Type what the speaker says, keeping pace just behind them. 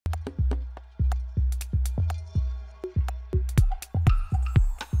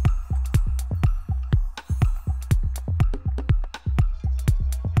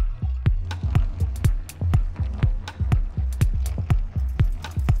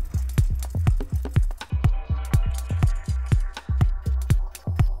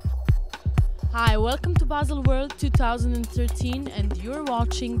Hi, welcome to Baselworld 2013 and you're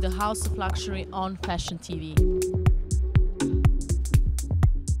watching the House of Luxury on FashionTV.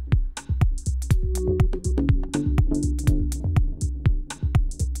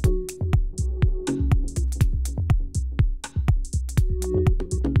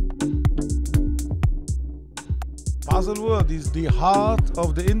 Baselworld is the heart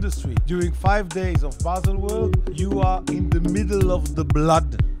of the industry. During 5 days of Baselworld, you are in the middle of the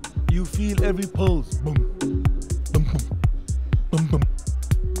blood. You feel every pulse, boom, boom, boom, boom, boom,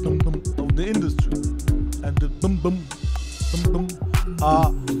 boom, boom, of the industry. And the boom, boom, boom, boom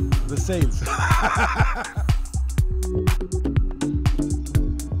are the sales.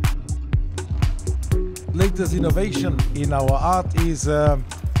 Latest innovation in our art is a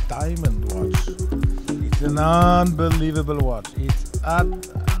diamond watch. It's an unbelievable watch. It's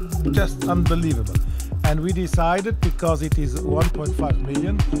just unbelievable. And we decided, because it is 1.5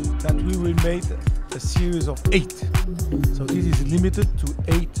 million, that we will make a series of 8. So this is limited to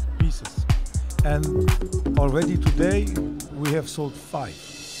 8 pieces. And already today we have sold 5.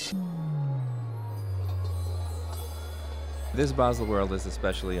 This Baselworld is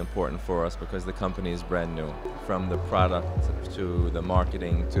especially important for us because the company is brand new. From the product to the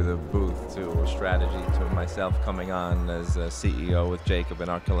marketing to the booth to strategy to myself coming on as a CEO with Jacob and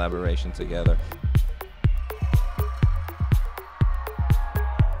our collaboration together.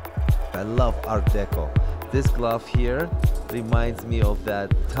 I love Art Deco. This glove here reminds me of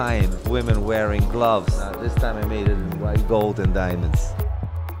that time of women wearing gloves. This time I made it in white gold and diamonds.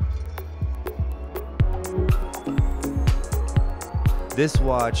 This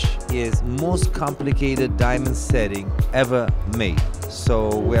watch is most complicated diamond setting ever made.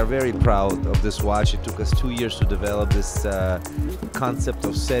 So we are very proud of this watch. It took us 2 years to develop this concept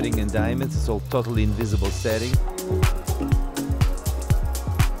of setting in diamonds. It's all totally invisible setting.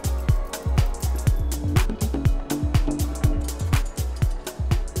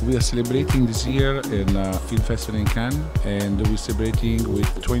 We are celebrating this year in a film festival in Cannes, and we're celebrating with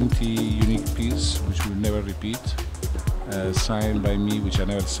 20 unique pieces which will never repeat, signed by me, which I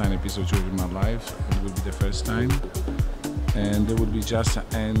never signed a piece of jewelry in my life. It will be the first time, and there will be just an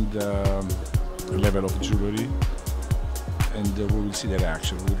end level of jewelry, and we will see the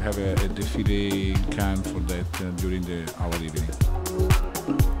reaction. We'll have a défilé in Cannes for that during our evening.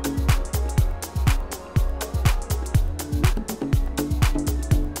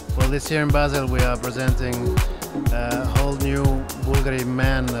 This year in Basel we are presenting a whole new Bulgari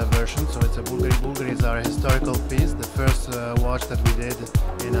man version. So it's a Bulgari is our historical piece, the first watch that we did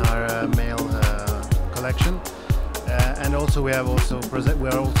in our male collection. And also we are also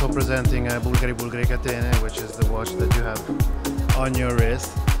presenting a Bulgari Catene, which is the watch that you have on your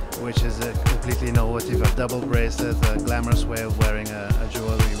wrist, which is a completely innovative, a double bracelet, a glamorous way of wearing a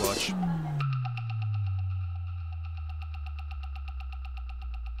jewelry watch.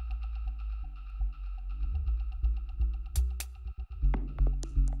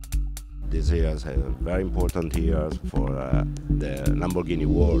 This year is a very important year for the Lamborghini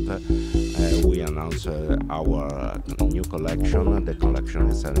world. We announced our new collection. The collection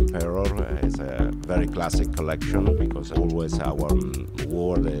is an Emperor. It's a very classic collection because always our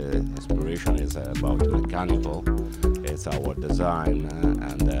world inspiration is about mechanical. It's our design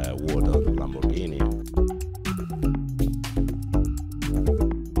and the world of Lamborghini.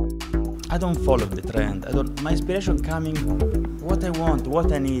 I don't follow the trend. My inspiration coming, what I want,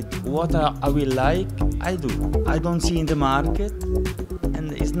 what I need, what I will like, I do. I don't see in the market,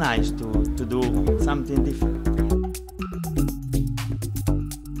 and it's nice to do something different.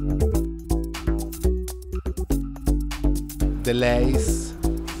 The lace,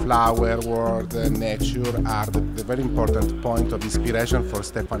 flower world, nature are the very important point of inspiration for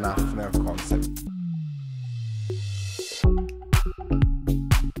Stefan Hafner concept.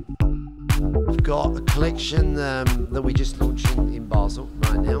 Got a collection that we just launched in Basel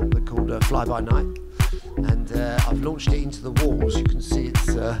right now. They're called Fly By Night, and I've launched it into the walls. You can see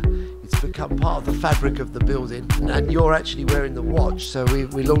it's become part of the fabric of the building, and you're actually wearing the watch. So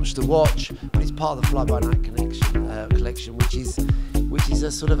we launched the watch, but it's part of the Fly By Night collection, which is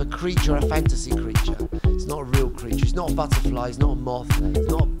a sort of a creature, a fantasy creature. It's not a real creature. It's not a butterfly. It's not a moth. It's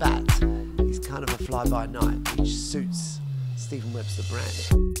not a bat. It's kind of a fly by night, which suits Stephen Webster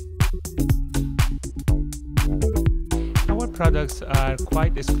brand. Our products are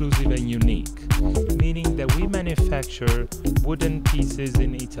quite exclusive and unique, meaning that we manufacture wooden pieces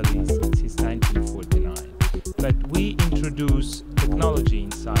in Italy since 1949, but we introduce technology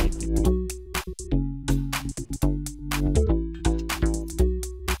inside.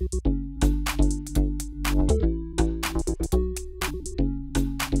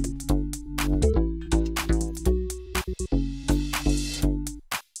 you.